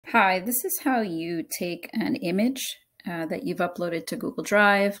Hi, this is how you take an image that you've uploaded to Google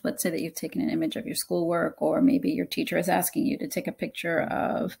Drive. Let's say that you've taken an image of your schoolwork, or maybe your teacher is asking you to take a picture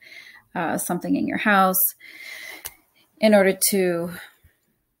of something in your house in order to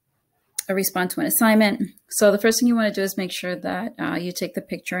respond to an assignment. So the first thing you want to do is make sure that you take the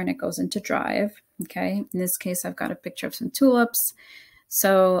picture and it goes into Drive. Okay, in this case, I've got a picture of some tulips.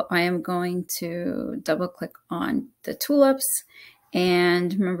 So I am going to double click on the tulips.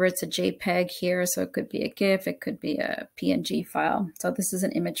 And remember, it's a JPEG here, so it could be a GIF, it could be a PNG file. So this is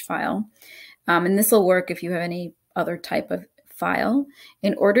an image file. And this will work if you have any other type of file.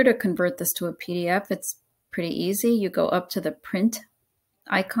 In order to convert this to a PDF, it's pretty easy. You go up to the print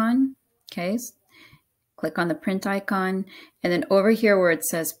icon, okay? Click on the print icon, and then over here where it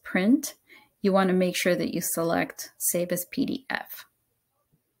says print, you want to make sure that you select Save as PDF.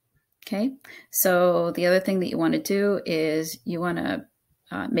 Okay, so the other thing that you want to do is you want to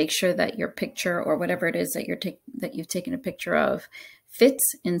make sure that your picture or whatever it is that you've taken a picture of fits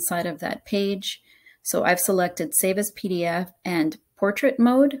inside of that page. So I've selected Save as PDF and Portrait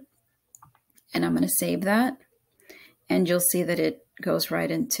Mode, and I'm going to save that. And you'll see that it goes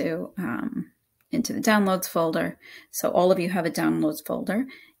right into the Downloads folder. So all of you have a Downloads folder,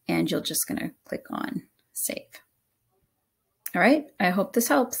 and you're just going to click on Save. All right, I hope this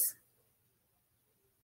helps.